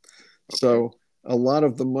 Okay. So a lot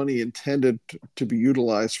of the money intended to be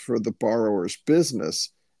utilized for the borrower's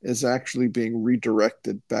business is actually being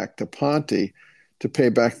redirected back to Ponte to pay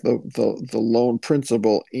back the loan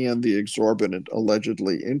principal and the exorbitant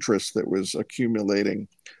allegedly interest that was accumulating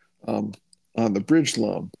on the bridge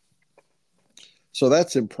loan. So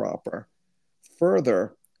that's improper.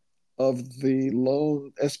 Further, of the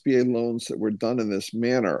SBA loans that were done in this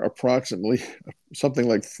manner, approximately something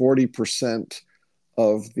like 40%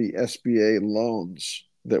 of the SBA loans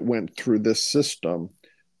that went through this system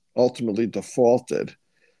ultimately defaulted.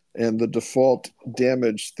 And the default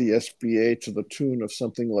damaged the SBA to the tune of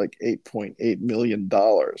something like $8.8 million.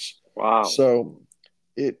 Wow. So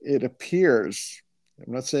it appears,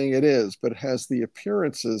 I'm not saying it is, but it has the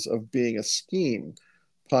appearances of being a scheme.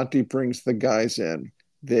 Ponte brings the guys in.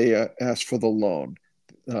 They ask for the loan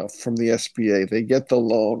from the SBA. They get the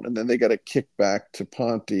loan, and then they got a kickback to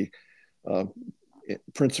Ponte,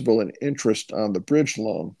 principal and interest on the bridge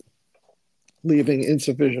loan, leaving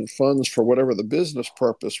insufficient funds for whatever the business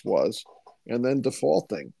purpose was, and then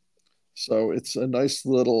defaulting. So it's a nice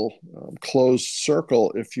little closed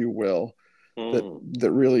circle, if you will,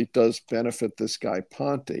 that really does benefit this guy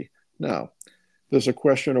Ponte. Now, there's a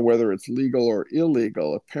question of whether it's legal or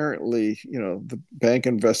illegal. Apparently, the bank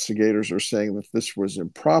investigators are saying that this was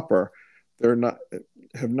improper.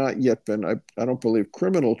 Have not yet been, I don't believe,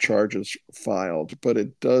 criminal charges filed, but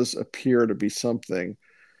it does appear to be something.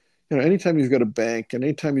 Anytime you've got a bank, and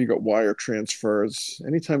anytime you've got wire transfers,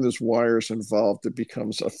 anytime there's wires involved, it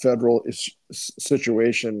becomes a federal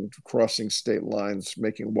situation, crossing state lines,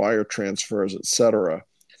 making wire transfers, etc.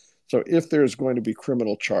 So if there's going to be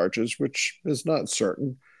criminal charges, which is not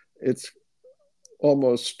certain, it's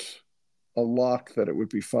almost a lock that it would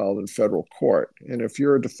be filed in federal court. And if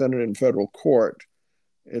you're a defendant in federal court,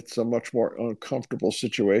 it's a much more uncomfortable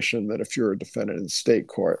situation than if you're a defendant in state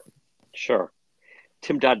court. Sure.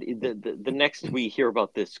 Tim Dodd, the next we hear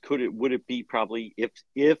about this, would it be probably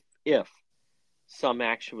if some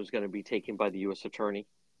action was going to be taken by the U.S. attorney?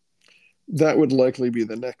 That would likely be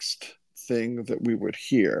the next thing that we would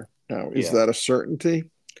hear. Now, is that a certainty?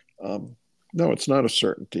 No, it's not a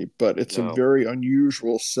certainty, but it's a very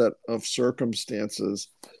unusual set of circumstances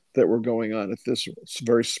that were going on at this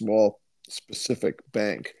very small, specific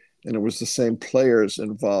bank. And it was the same players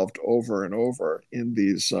involved over and over in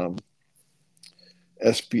these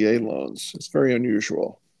SBA loans. It's very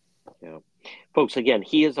unusual. Yeah. Folks, again,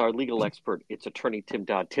 he is our legal expert. It's attorney Tim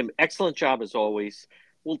Dodd. Tim, excellent job as always.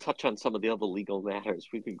 We'll touch on some of the other legal matters.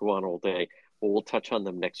 We could go on all day, but we'll touch on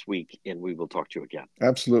them next week, and we will talk to you again.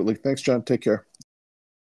 Absolutely. Thanks, John. Take care.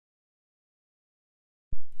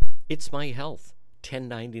 It's My Health,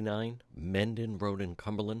 1099 Mendon Road in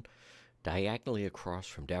Cumberland, diagonally across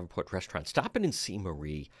from Davenport Restaurant. Stop in and see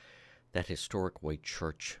Marie, that historic white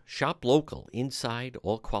church. Shop local, inside,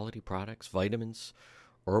 all quality products, vitamins,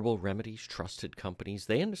 herbal remedies, trusted companies.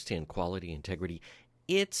 They understand quality, integrity.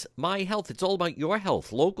 It's My Health. It's all about your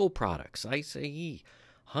health. Local products, acai,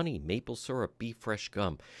 honey, maple syrup, beef fresh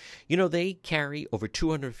gum. They carry over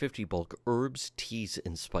 250 bulk herbs, teas,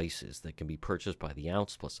 and spices that can be purchased by the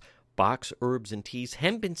ounce, plus box herbs and teas,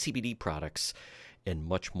 hemp and CBD products, and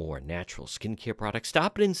much more. Natural skincare products.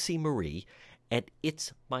 Stop in and see Marie at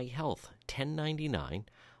It's My Health, 1099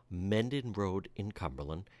 Mendon Road in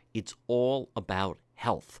Cumberland. It's all about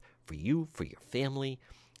health for you, for your family.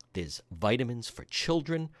 There's vitamins for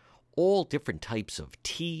children, all different types of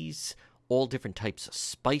teas, all different types of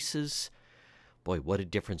spices. Boy, what a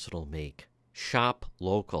difference it'll make. Shop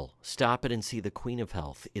local. Stop it and see the Queen of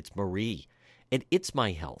Health. It's Marie. And It's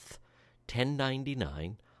My Health,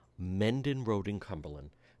 1099 Mendon Road in Cumberland,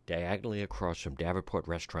 diagonally across from Davenport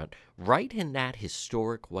Restaurant, right in that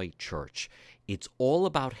historic white church. It's all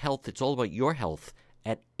about health. It's all about your health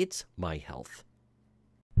at It's My Health.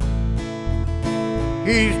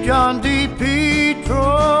 He's John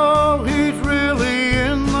DePietro, he's really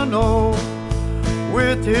in the know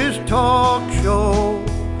with his talk show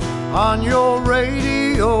on your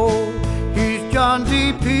radio. He's John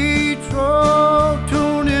DePietro,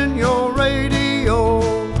 tune in your radio.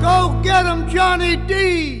 Go get him, Johnny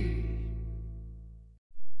D!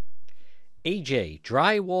 AJ,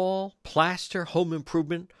 drywall, plaster, home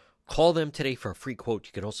improvement. Call them today for a free quote.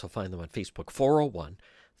 You can also find them on Facebook,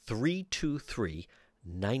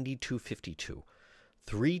 401-323-9252.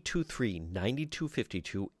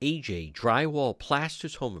 323-9252. AJ, drywall,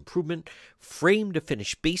 plasters, home improvement, frame to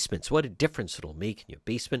finish basements. What a difference it'll make in your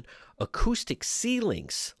basement. Acoustic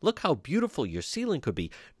ceilings. Look how beautiful your ceiling could be.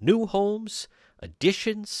 New homes,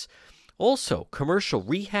 additions, also commercial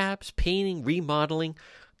rehabs, painting, remodeling.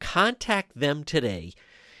 Contact them today.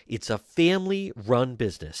 It's a family-run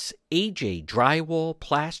business. AJ, drywall,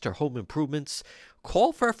 plaster, home improvements.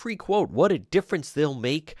 Call for a free quote. What a difference they'll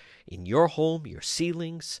make in your home, your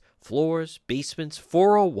ceilings. floors, basements,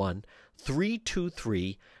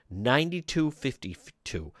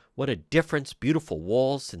 401-323-9252. What a difference. Beautiful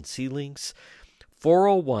walls and ceilings.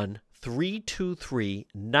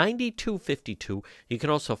 401-323-9252. You can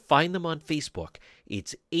also find them on Facebook.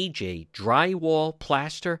 It's AJ Drywall,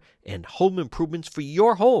 Plaster, and Home Improvements for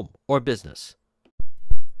your home or business.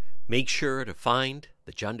 Make sure to find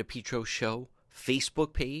the John DePietro Show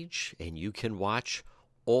Facebook page, and you can watch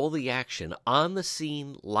all the action on the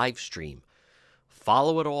scene live stream.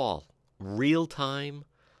 Follow it all. Real time,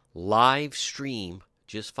 live stream.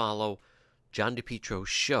 Just follow John DePietro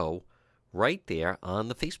Show right there on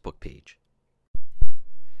the Facebook page.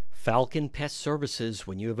 Falcon Pest Services.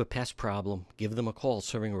 When you have a pest problem, give them a call.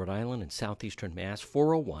 Serving Rhode Island and southeastern Mass.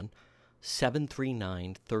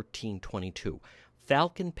 401-739-1322.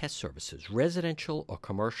 Falcon Pest Services, residential or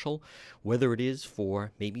commercial, whether it is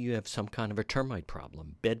for maybe you have some kind of a termite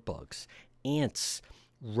problem, bed bugs, ants,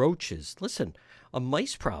 roaches. Listen, a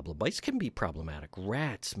mice problem. Mice can be problematic.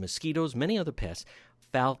 Rats, mosquitoes, many other pests.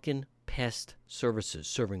 Falcon Pest Services,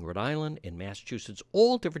 serving Rhode Island and Massachusetts,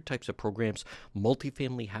 all different types of programs,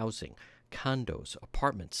 multifamily housing, condos,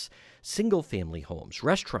 apartments, single-family homes,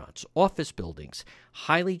 restaurants, office buildings,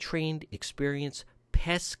 highly trained, experienced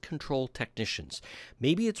pest control technicians.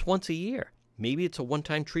 Maybe it's once a year. Maybe it's a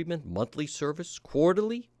one-time treatment, monthly service,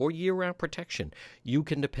 quarterly, or year-round protection. You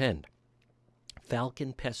can depend.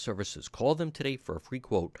 Falcon Pest Services. Call them today for a free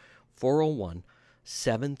quote,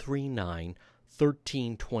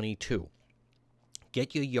 401-739-1322.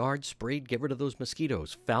 Get your yard sprayed. Get rid of those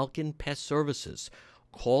mosquitoes. Falcon Pest Services.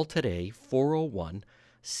 Call today,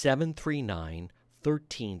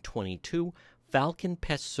 401-739-1322. Falcon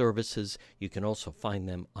Pest Services. You can also find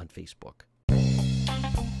them on Facebook.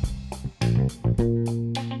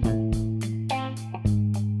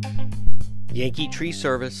 Yankee Tree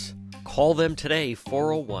Service. Call them today,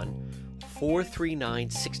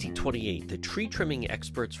 401-439-6028. The tree trimming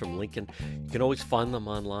experts from Lincoln. You can always find them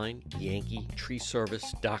online,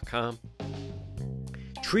 yankeetreeservice.com.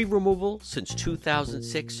 Tree removal since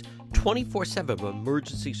 2006, 24/7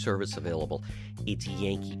 emergency service available. It's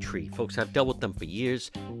Yankee Tree. Folks, I've dealt with them for years.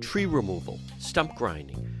 Tree removal, stump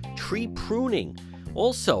grinding, tree pruning,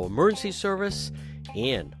 also emergency service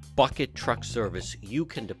and bucket truck service. You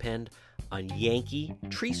can depend on Yankee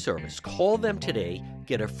Tree Service. Call them today.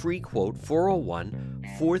 Get a free quote,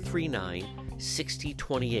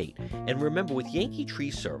 401-439-6028. And remember, with Yankee Tree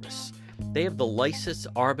Service, they have the licensed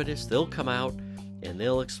arborists. They'll come out and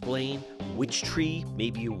they'll explain which tree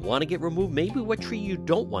maybe you want to get removed, maybe what tree you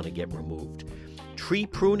don't want to get removed. Tree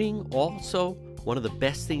pruning, also one of the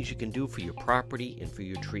best things you can do for your property and for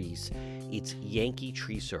your trees. It's Yankee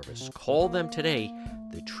Tree Service. Call them today,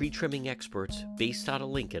 the tree trimming experts based out of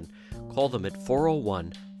Lincoln. Call them at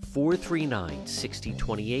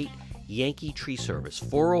 401-439-6028. Yankee Tree Service,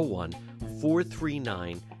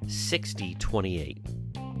 401-439-6028.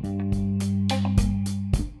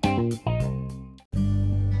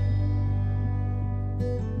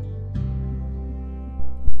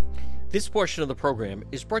 This portion of the program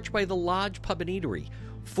is brought to you by the Lodge Pub and Eatery,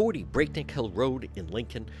 40 Breakneck Hill Road in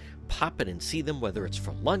Lincoln. Pop in and see them, whether it's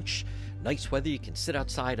for lunch, nice weather, you can sit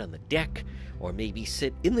outside on the deck, or maybe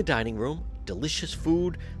sit in the dining room. Delicious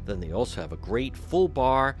food. Then they also have a great full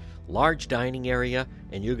bar, large dining area,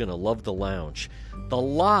 and you're going to love the lounge. The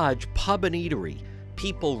Lodge Pub and Eatery.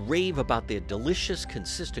 People rave about their delicious,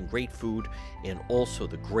 consistent, great food, and also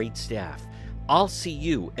the great staff. I'll see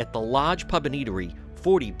you at the Lodge Pub and Eatery,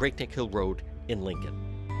 40 Breakneck Hill Road in Lincoln.